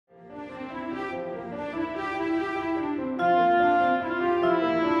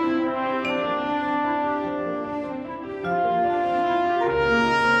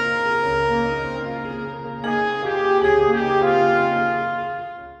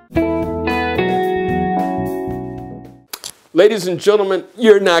Ladies and gentlemen,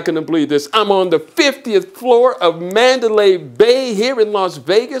 you're not going to believe this. I'm on the 50th floor of Mandalay Bay here in Las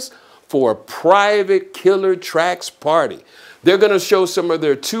Vegas for a private Killer Tracks party. They're going to show some of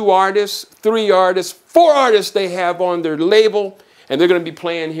their 2 artists, 3 artists, 4 artists they have on their label, and they're going to be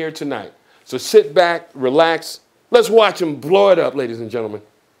playing here tonight. So sit back, relax. Let's watch them blow it up, ladies and gentlemen.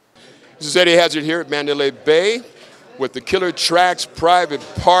 This is Eddie Hazzard here at Mandalay Bay with the Killer Tracks private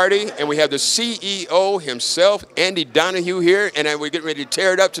party, and we have the CEO himself, Andy Donahue, here, and we're getting ready to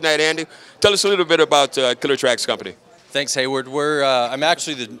tear it up tonight. Andy, tell us a little bit about Killer Tracks Company. Thanks, Hayward. I'm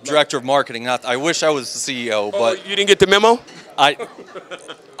actually the director of marketing. I wish I was the CEO, but you didn't get the memo? I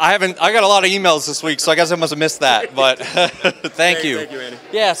got a lot of emails this week, so I guess I must have missed that. But thank you. Thank you, Andy.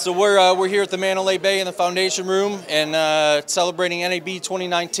 Yeah, so we're here at the Mandalay Bay in the Foundation Room and celebrating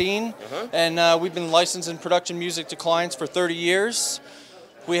NAB2019. And we've been licensing production music to clients for 30 years.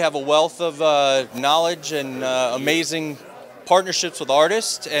 We have a wealth of knowledge and amazing partnerships with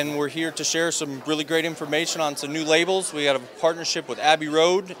artists, and we're here to share some really great information on some new labels. We have a partnership with Abbey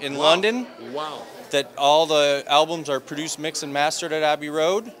Road in London. Wow. That all the albums are produced, mixed, and mastered at Abbey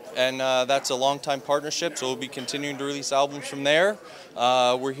Road, and that's a long-time partnership, so we'll be continuing to release albums from there.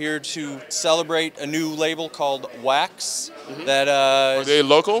 We're here to celebrate a new label called Wax. That are they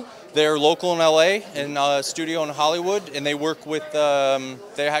local? They're local in LA and a studio in Hollywood, and they work with,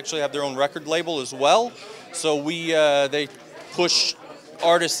 they actually have their own record label as well. So they push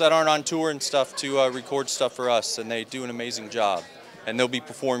artists that aren't on tour and stuff to record stuff for us, and they do an amazing job. And they'll be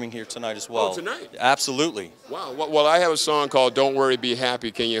performing here tonight as well. Oh, tonight? Absolutely. Wow. Well, I have a song called Don't Worry, Be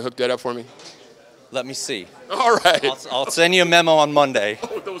Happy. Can you hook that up for me? Let me see. All right. I'll send you a memo on Monday.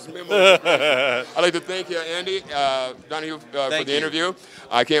 Oh, those memos. I'd like to thank you, Andy Donahue, for the interview.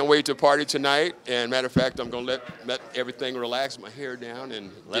 I can't wait to party tonight. And matter of fact, I'm going to let everything relax, my hair down,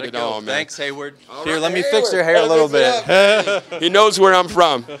 and let get it go. On, man. Thanks, Hayward. Here, let me fix your hair a little bit. He knows where I'm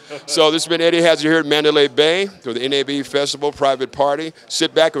from. So this has been Eddie Hazzard here at Mandalay Bay for the NAB Festival private party.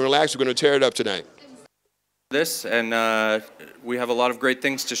 Sit back and relax. We're going to tear it up tonight. And we have a lot of great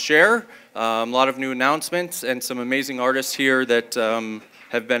things to share, a lot of new announcements, and some amazing artists here that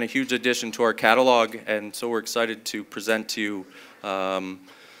have been a huge addition to our catalog, and so we're excited to present to you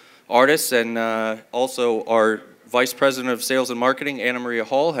artists. And also our Vice President of Sales and Marketing, Anna Maria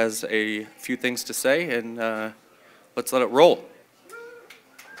Hall, has a few things to say, and let's let it roll.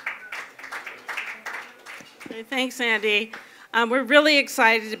 Thanks, Andy. We're really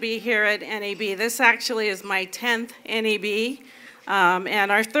excited to be here at NAB. This actually is my 10th NAB,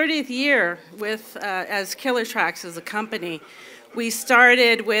 and our 30th year with as Killer Tracks as a company. We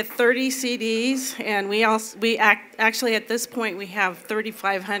started with 30 CDs, and actually at this point we have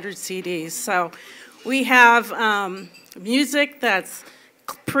 3,500 CDs. So we have music that's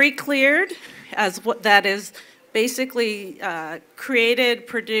pre-cleared, that is basically created,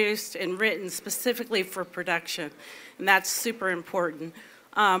 produced, and written specifically for production. And that's super important.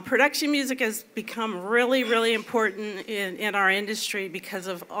 Production music has become really, really important in our industry because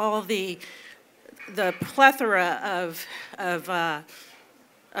of all the plethora of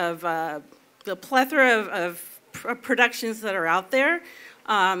productions that are out there,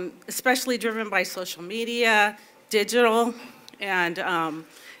 especially driven by social media, digital, and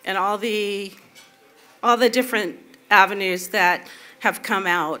all the different avenues that have come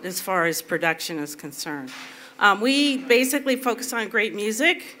out as far as production is concerned. We basically focus on great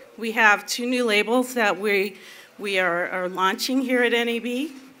music. We have 2 new labels that we are launching here at NAB.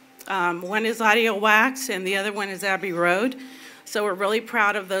 One is Audio Wax and the other one is Abbey Road. So we're really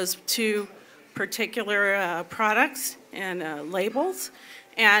proud of those 2 particular products and labels.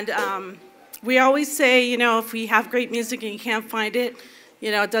 And we always say, you know, if we have great music and you can't find it,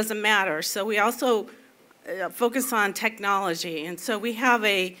 you know, it doesn't matter. So we also focus on technology. And so we have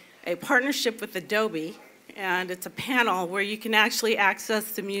a partnership with Adobe. And it's a panel where you can actually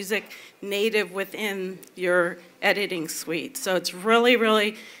access the music native within your editing suite. So it's really,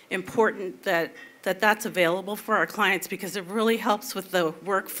 really important that that's available for our clients because it really helps with the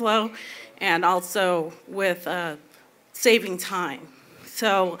workflow and also with saving time.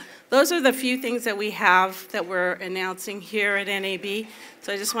 So those are the few things that we have that we're announcing here at NAB.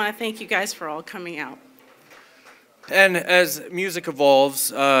 So I just want to thank you guys for all coming out. And as music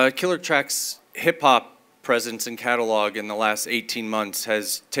evolves, Killer Tracks hip-hop presence and catalog in the last 18 months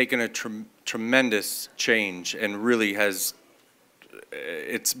has taken a tremendous change and really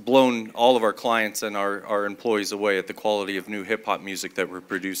it's blown all of our clients and our employees away at the quality of new hip-hop music that we're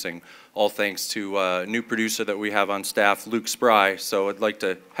producing, all thanks to a new producer that we have on staff, Luke Spry. So I'd like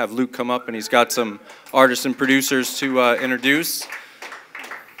to have Luke come up, and he's got some artists and producers to introduce.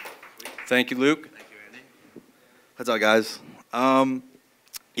 Thank you, Luke. What's up, guys?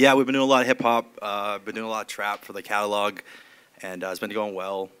 Yeah, we've been doing a lot of hip hop. Been doing a lot of trap for the catalog, and it's been going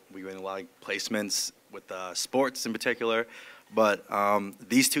well. We've been doing a lot of placements with sports in particular. But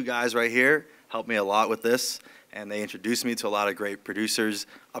these two guys right here helped me a lot with this, and they introduced me to a lot of great producers,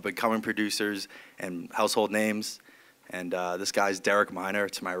 up-and-coming producers, and household names. And this guy's Derek Minor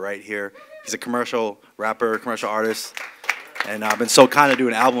to my right here. He's a commercial rapper, commercial artist, and I've been so kind of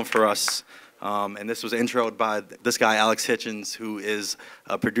doing an album for us. And this was introed by this guy, Alex Hitchens, who is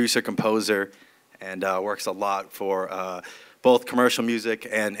a producer, composer, and works a lot for both commercial music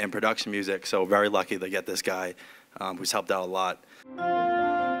and production music. So very lucky to get this guy who's helped out a lot.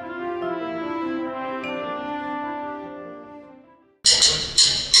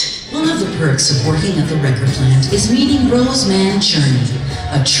 One of the perks of working at the record plant is meeting Roseman Cherney,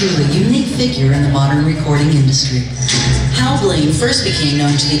 a truly unique figure in the modern recording industry. Hal Blaine first became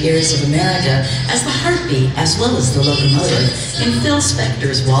known to the ears of America as the heartbeat as well as the locomotive in Phil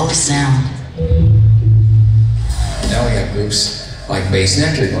Spector's Wall of Sound. Now we have groups like Bass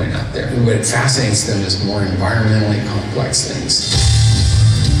Nectar going out there, but it fascinates them as more environmentally complex things.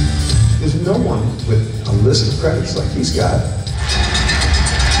 There's no one with a list of credits like he's got.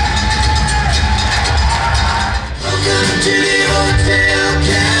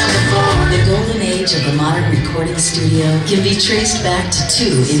 The golden age of the modern recording studio can be traced back to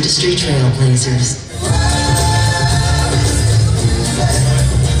two industry trailblazers.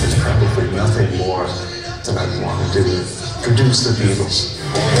 There's probably nothing more that I'd want to do than produce the Beatles.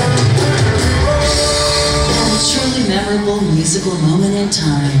 And a truly memorable musical moment in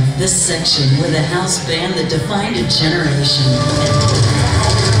time, this section with a house band that defined a generation.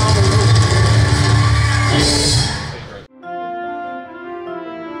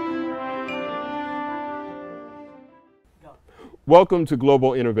 Welcome to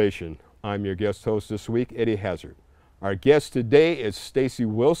Global Innovation. I'm your guest host this week, Eddie Hazzard. Our guest today is Stacie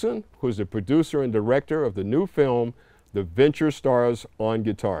Wilson, who's the producer and director of the new film, The Venture Stars on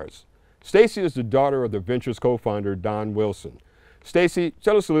Guitars. Stacie is the daughter of the Venture's co-founder, Don Wilson. Stacie,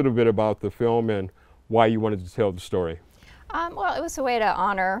 tell us a little bit about the film and why you wanted to tell the story. Well, it was a way to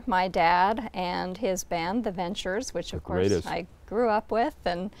honor my dad and his band, The Ventures, which of course I grew up with.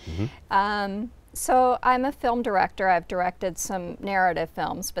 And so I'm a film director. I've directed some narrative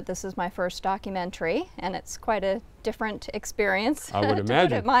films, but this is my first documentary, and it's quite a different experience. I would imagine.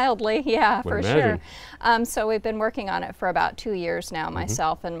 To put it mildly, yeah, for sure. So we've been working on it for about 2 years now,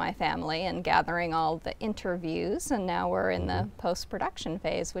 myself and my family, and gathering all the interviews, and now we're in the post-production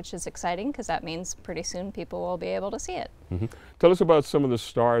phase, which is exciting because that means pretty soon people will be able to see it. Tell us about some of the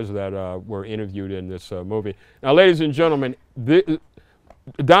stars that were interviewed in this movie. Now, ladies and gentlemen,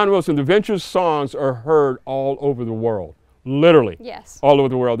 Don Wilson, The Ventures songs are heard all over the world, literally. Yes. All over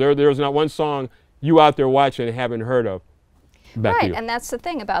the world. There's not one song you out there watching and haven't heard of. Right, and that's the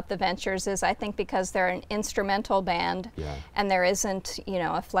thing about The Ventures is I think because they're an instrumental band and there isn't, you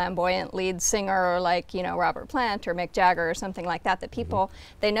know, a flamboyant lead singer or like, you know, Robert Plant or Mick Jagger or something like that, that people,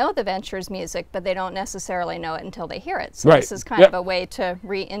 they know The Ventures music, but they don't necessarily know it until they hear it. So this is kind of a way to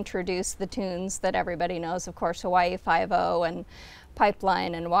reintroduce the tunes that everybody knows, of course, Hawaii Five-0 and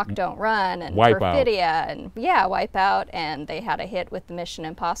Pipeline and Walk Don't Run and Perfidia and Wipeout, and they had a hit with the Mission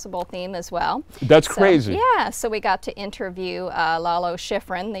Impossible theme as well. That's crazy. Yeah, so we got to interview Lalo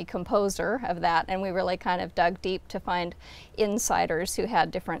Schifrin, the composer of that, and we really kind of dug deep to find insiders who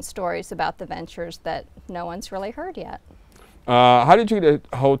had different stories about the Ventures that no one's really heard yet. How did you get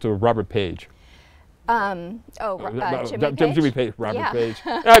a hold of Robert Page? Jimmy Page? Robert Page.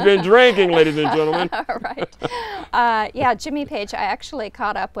 I've been drinking, ladies and gentlemen. Yeah, Jimmy Page, I actually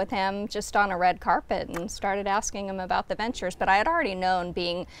caught up with him just on a red carpet and started asking him about the Ventures, but I had already known,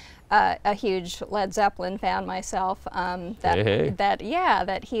 being a huge Led Zeppelin fan myself, that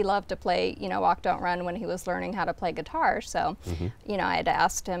he loved to play, you know, Walk Don't Run when he was learning how to play guitar. So, you know, I had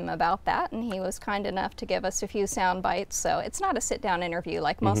asked him about that, and he was kind enough to give us a few sound bites. So it's not a sit-down interview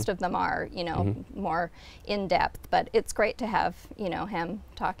like most of them are, you know, more in-depth, but it's great to have, you know, him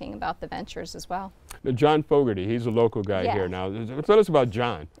talking about the Ventures as well. Now, John Fogerty, he's a local guy here now. Tell us about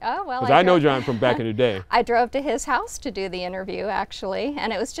John. Oh, well, I know John from back in the day. I drove to his house to do the interview, actually,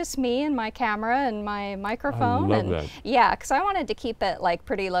 and it was just me and my camera and my microphone. I love that. Yeah, because I wanted to keep it like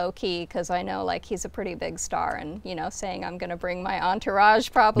pretty low key, because I know like he's a pretty big star, and you know, saying I'm going to bring my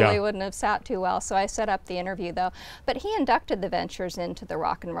entourage probably wouldn't have sat too well. So I set up the interview though. But he inducted the Ventures into the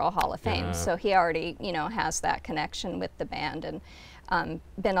Rock and Roll Hall of Fame, so he already, you know, has that connection with the band and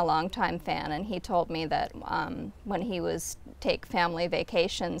been a longtime fan. And he told told me that when he was take family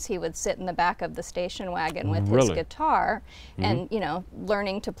vacations, he would sit in the back of the station wagon with his guitar, and you know,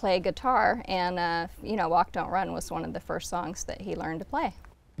 learning to play guitar. And you know, "Walk Don't Run" was one of the first songs that he learned to play.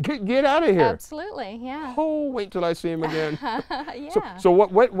 Get out of here! Absolutely, yeah. Oh, wait till I see him again. Yeah. So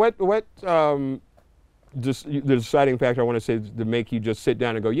what just the deciding factor I want to say to make you just sit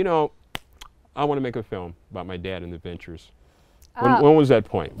down and go, you know, I want to make a film about my dad and the Ventures. When was that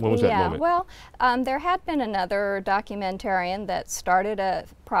point? When was that moment? Well, there had been another documentarian that started a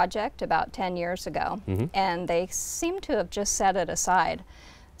project about 10 years ago, and they seem to have just set it aside.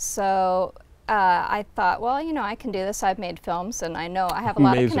 So I thought, well, you know, I can do this. I've made films, and I know I have a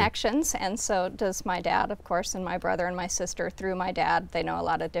lot of connections, and so does my dad, of course, and my brother and my sister. Through my dad, they know a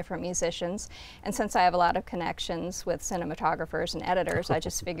lot of different musicians, and since I have a lot of connections with cinematographers and editors, I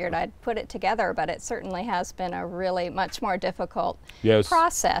just figured I'd put it together. But it certainly has been a really much more difficult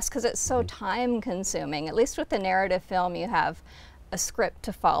process, because it's so time-consuming. At least with the narrative film, you have a script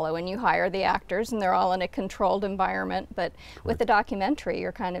to follow, and you hire the actors, and they're all in a controlled environment. But with the documentary,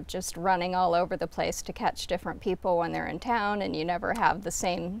 you're kind of just running all over the place to catch different people when they're in town, and you never have the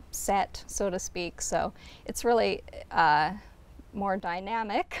same set, so to speak. So it's really more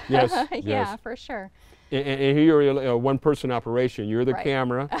dynamic. Yes, yeah, for sure. And here you're a one-person operation. You're the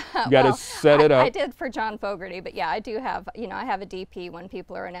camera. You got to set it up. I did for John Fogerty, but yeah, I do have, you know, I have a DP when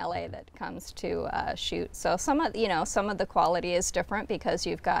people are in LA that comes to shoot. So some of, you know, some of the quality is different because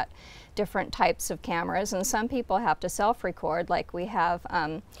you've got different types of cameras, and some people have to self-record. Like we have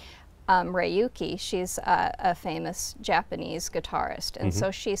Reiyuki, she's a famous Japanese guitarist, and so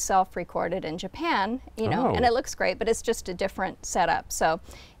she self-recorded in Japan, you know, and it looks great, but it's just a different setup. So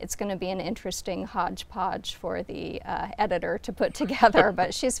it's going to be an interesting hodgepodge for the editor to put together,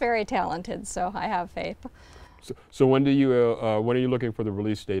 but she's very talented, so I have faith. So when are you looking for the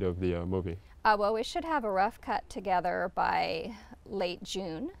release date of the movie? Well, we should have a rough cut together by late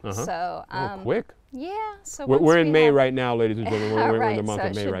June. So quick. Yeah. So we're in May right now, ladies and gentlemen. We're in the month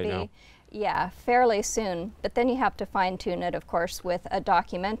of May right now. Yeah, fairly soon. But then you have to fine-tune it, of course, with a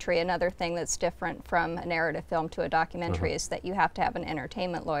documentary. Another thing that's different from a narrative film to a documentary is that you have to have an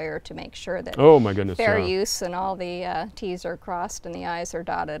entertainment lawyer to make sure that fair use and all the T's are crossed and the I's are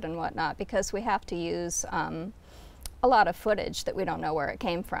dotted and whatnot, because we have to use a lot of footage that we don't know where it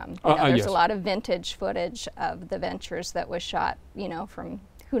came from. You know, there's a lot of vintage footage of the Ventures that was shot, you know, from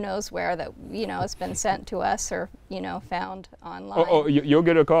who knows where, that, you know, has been sent to us or, you know, found online. You'll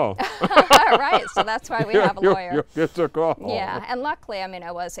get a call. Right, so that's why we have a lawyer. You'll get a call. Yeah, and luckily, I mean,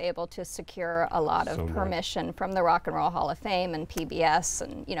 I was able to secure a lot of permission from the Rock and Roll Hall of Fame and PBS,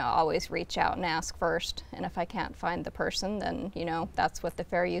 and, you know, always reach out and ask first. And if I can't find the person, then, you know, that's what the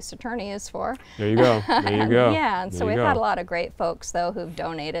fair use attorney is for. There you go. There you go. Yeah, and so we've had a lot of great folks, though, who've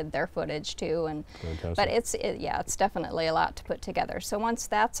donated their footage too. And but it's definitely a lot to put together. So once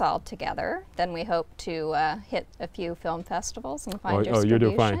that's all together, then we hope to hit a few film festivals and find distribution. You're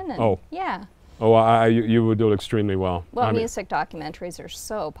doing fine. And yeah. You will do extremely well. Well, music documentaries are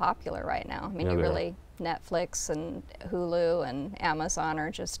so popular right now. I mean, you really, Netflix and Hulu and Amazon are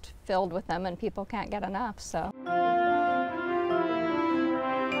just filled with them, and people can't get enough, so.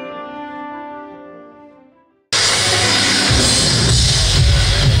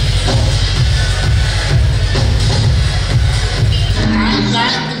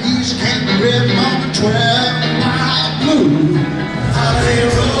 Rhythm on the 12-mile blue. How they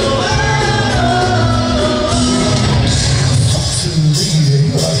roll.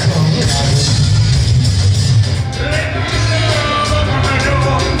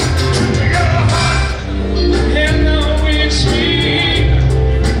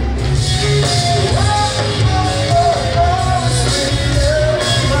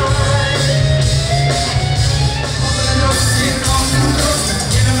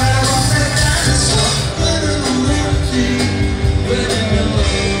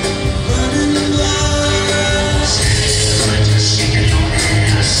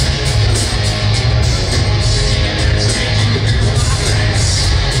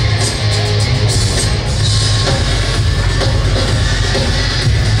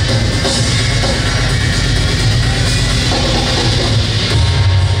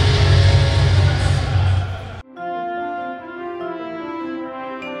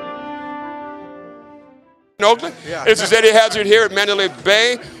 In Oakland. This is Eddie Hazzard here at Mandalay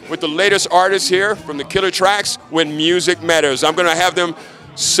Bay with the latest artists here from the Killer Tracks, When Music Matters. I'm going to have them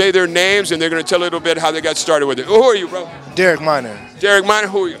say their names, and they're going to tell a little bit how they got started with it. Who are you, bro? Derek Minor. Derek Minor,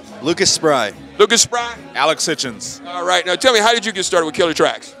 who are you? Lucas Spry. Lucas Spry? Alex Hitchens. All right. Now tell me, how did you get started with Killer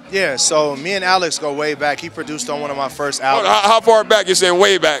Tracks? Yeah, so me and Alex go way back. He produced on one of my first albums. How far back? You're saying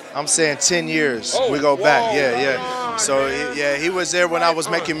way back? I'm saying 10 years. Oh, we go back. whoa. Yeah. So he was there when I was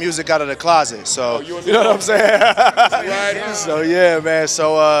making music out of the closet. So you know what I'm saying? Right. So yeah, man.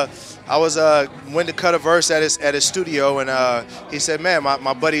 So I was went to cut a verse at his studio, and he said, "Man,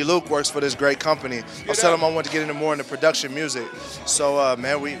 my buddy Luke works for this great company." I was telling him I wanted to get into more into production music. So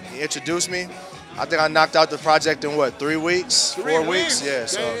man, he introduced me. I think I knocked out the project in what, 3 weeks, 4 weeks? Yeah.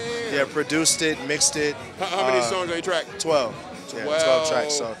 So yeah, produced it, mixed it. How many songs on your track? 12. Yeah, 12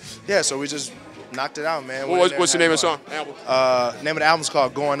 tracks. So yeah, so we just knocked it out, man. What's the name of the song? Name of the album's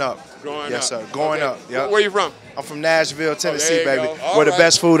called Going Up. Yes, sir. Going Up. Yep. Where you from? I'm from Nashville, Tennessee, baby, Right. where the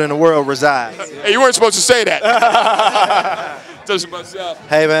best food in the world resides. Hey, you weren't supposed to say that.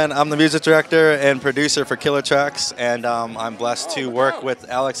 Hey, man, I'm the music director and producer for Killer Tracks, and I'm blessed to work with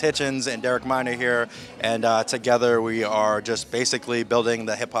Alex Hitchens and Derek Minor here, and together we are just basically building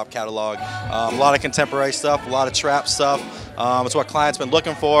the hip-hop catalog. A lot of contemporary stuff, a lot of trap stuff. It's what clients been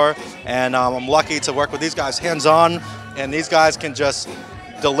looking for, and I'm lucky to work with these guys hands-on, and these guys can just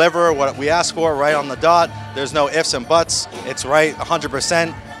deliver what we ask for right on the dot. There's no ifs and buts. It's right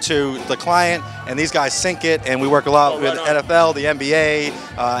 100% to the client, and these guys sync it, and we work a lot with NFL, the NBA,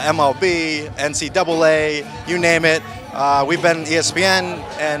 MLB, NCAA, you name it. We've been ESPN,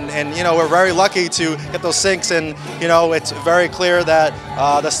 and you know, we're very lucky to get those syncs, and you know, it's very clear that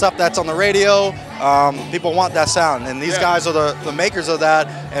the stuff that's on the radio, people want that sound, and these guys are the makers of that,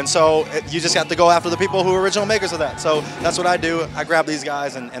 and so you just have to go after the people who are original makers of that. So that's what I do. I grab these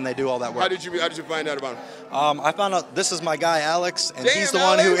guys, and they do all that work. How did you find out about him? I found out this is my guy Alex, and he's the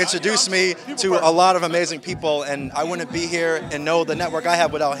one who introduced me to a lot of amazing people, and I wouldn't be here and know the network I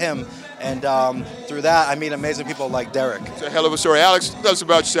have without him. And through that, I meet amazing people like Derek. It's a hell of a story. Alex, tell us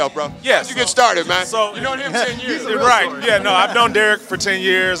about yourself, bro. Yes. How'd you get started, man? So you known him 10 years. Right. Yeah, no, I've known Derek for 10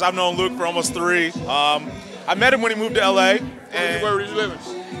 years. I've known Luke for almost 3. I met him when he moved to LA. And where were you living?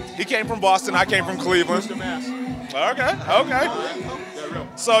 He came from Boston. I came from Cleveland. Okay.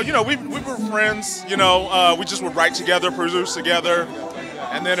 So, you know, we were friends. You know, we just would write together, produce together.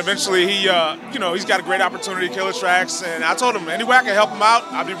 And then eventually he, you know, he's got a great opportunity to Killer Tracks. And I told him, any way I can help him out,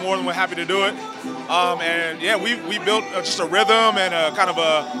 I'd be more than happy to do it. And yeah, we built just a rhythm and a kind of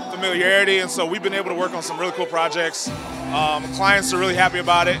a familiarity. And so we've been able to work on some really cool projects. Clients are really happy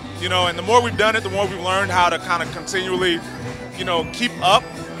about it, you know, and the more we've done it, the more we've learned how to kind of continually, you know, keep up,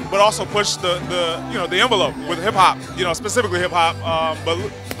 but also push the you know, the envelope with hip hop, you know, specifically hip hop. But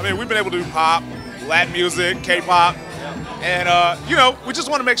I mean, we've been able to do pop, Latin music, K-pop. And, you know, we just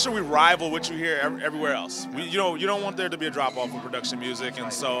want to make sure we rival what you hear everywhere else. You know, you don't want there to be a drop-off in production music,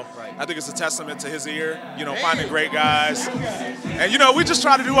 and so I think it's a testament to his ear, you know, finding great guys. And, you know, we just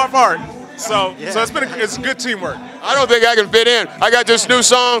try to do our part. So it's good teamwork. I don't think I can fit in. I got this new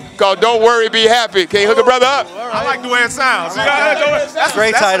song called Don't Worry, Be Happy. Can you hook a brother up? I like the way it sounds. That's a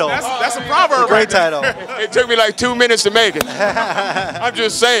great title. That's a proverb. Great title. It took me like 2 minutes to make it. I'm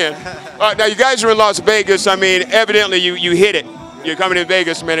just saying. Now, you guys are in Las Vegas. I mean, evidently you hit it. You're coming to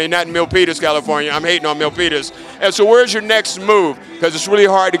Vegas, man. You're not in Milpitas, California. I'm hating on Milpitas. And so where's your next move? Because it's really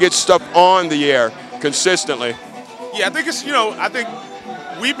hard to get stuff on the air consistently. Yeah, I think it's, you know, I think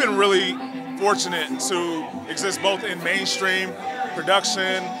we've been really fortunate to exist both in mainstream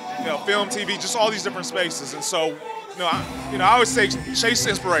production, you know, film, TV, just all these different spaces. And so, you know, I always say chase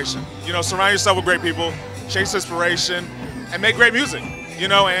inspiration. You know, surround yourself with great people, chase inspiration, and make great music. You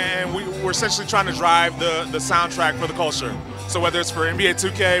know, and we're essentially trying to drive the soundtrack for the culture. So whether it's for NBA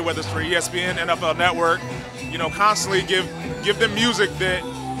 2K, whether it's for ESPN, NFL Network, you know, constantly give them music that,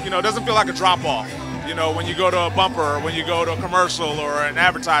 you know, doesn't feel like a drop off. You know, when you go to a bumper or when you go to a commercial or an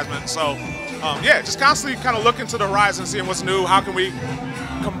advertisement. So, yeah, just constantly kind of looking to the horizon, seeing what's new. How can we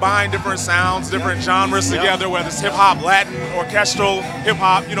combine different sounds, different genres together, whether it's hip hop, Latin, orchestral, hip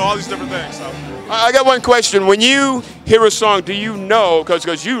hop, you know, all these different things. So. I got one question. When you hear a song, do you know,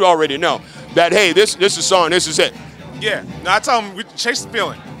 because you already know, that, hey, this is a song, this is it? Yeah. No, I tell them, chase the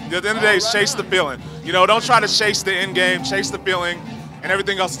feeling. At the end of the day, chase the feeling. You know, don't try to chase the end game, chase the feeling, and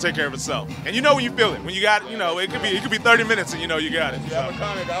everything else will take care of itself. And you know when you feel it. When you got, you know, it could be 30 minutes and you know you got it. Yeah, I'm a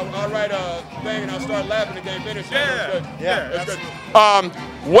comic. I'll write a thing and I'll start laughing the game finishes. That's good.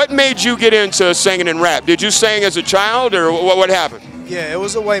 What made you get into singing and rap? Did you sing as a child or what happened? Yeah, it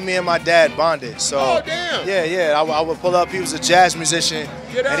was the way me and my dad bonded. So, oh, damn. Yeah. I would pull up. He was a jazz musician,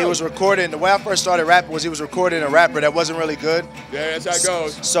 and he was recording. The way I first started rapping was he was recording a rapper that wasn't really good. Yeah, that's how it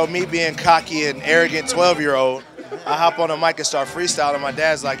goes. So me being cocky and arrogant 12-year-old, I hop on the mic and start freestyling. My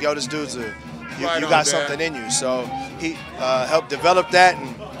dad's like, yo, this dude's you got something in you. So he helped develop that,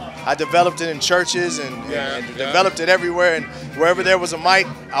 and I developed it in churches and developed it everywhere. And wherever there was a mic,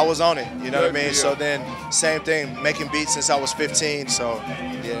 I was on it. You know what I mean? So then, same thing, making beats since I was 15. So,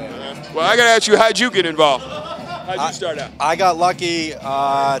 yeah. Well, I got to ask you, how'd you get involved? How'd you start out? I got lucky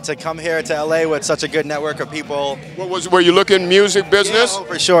to come here to LA with such a good network of people. Were you looking music business? Yeah,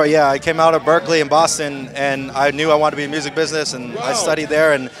 for sure, yeah. I came out of Berkeley in Boston, and I knew I wanted to be in music business, and I studied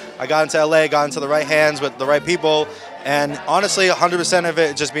there, and I got into LA, got into the right hands with the right people, and honestly, 100% of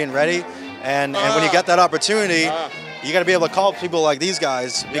it just being ready. And when you get that opportunity, you got to be able to call people like these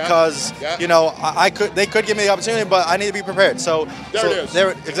guys because you know they could give me the opportunity, but I need to be prepared. So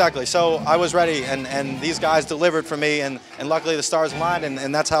exactly. So I was ready, and these guys delivered for me, and luckily the stars aligned,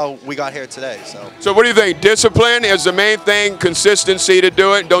 and that's how we got here today. So what do you think? Discipline is the main thing. Consistency to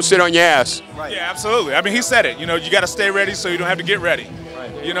do it. Don't sit on your ass. Right. Yeah, absolutely. I mean, he said it. You know, you got to stay ready so you don't have to get ready.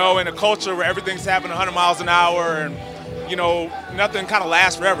 Right. You know, in a culture where everything's happening 100 miles an hour and you know, nothing kind of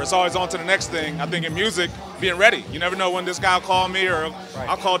lasts forever. It's always on to the next thing. I think in music, being ready. You never know when this guy will call me or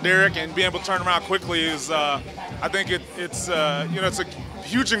I'll call Derek, and being able to turn around quickly is, I think it's you know, it's a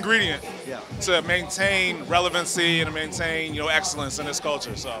huge ingredient to maintain relevancy and to maintain, you know, excellence in this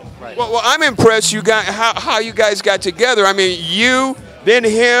culture. So. Right. Well, I'm impressed you got how you guys got together. I mean, you, then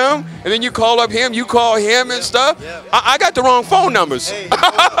him, and then you call up him, you call him and stuff. Yeah. I got the wrong phone numbers. Hey,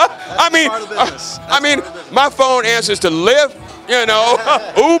 I mean, my phone answers to Lyft, you know,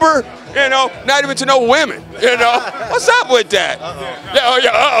 Uber, you know, not even to no women, you know. What's up with that?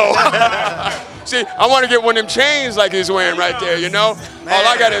 See, I want to get one of them chains like he's wearing right there, you know. Man.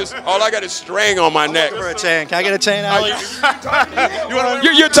 All I got is string on my neck. For a chain. Can I get a chain, Alex?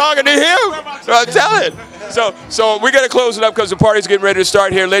 You're talking to him? So I'm telling. So we got to close it up because the party's getting ready to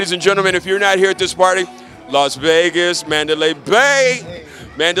start here. Ladies and gentlemen, if you're not here at this party, Las Vegas, Mandalay Bay.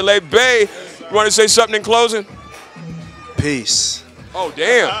 Mandalay Bay. You want to say something in closing? Peace. Oh,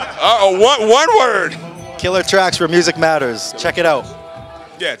 damn. One word. Killer tracks where music matters. Check it out.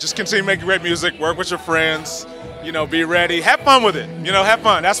 Yeah, just continue making great music, work with your friends, you know, be ready, have fun with it, you know, have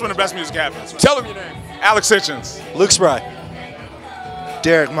fun. That's when the best music happens. Tell them your name. Alex Hitchens. Luke Spry.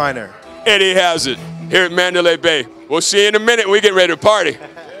 Derek Minor. Eddie Hazzard here at Mandalay Bay. We'll see you in a minute. We get ready to party.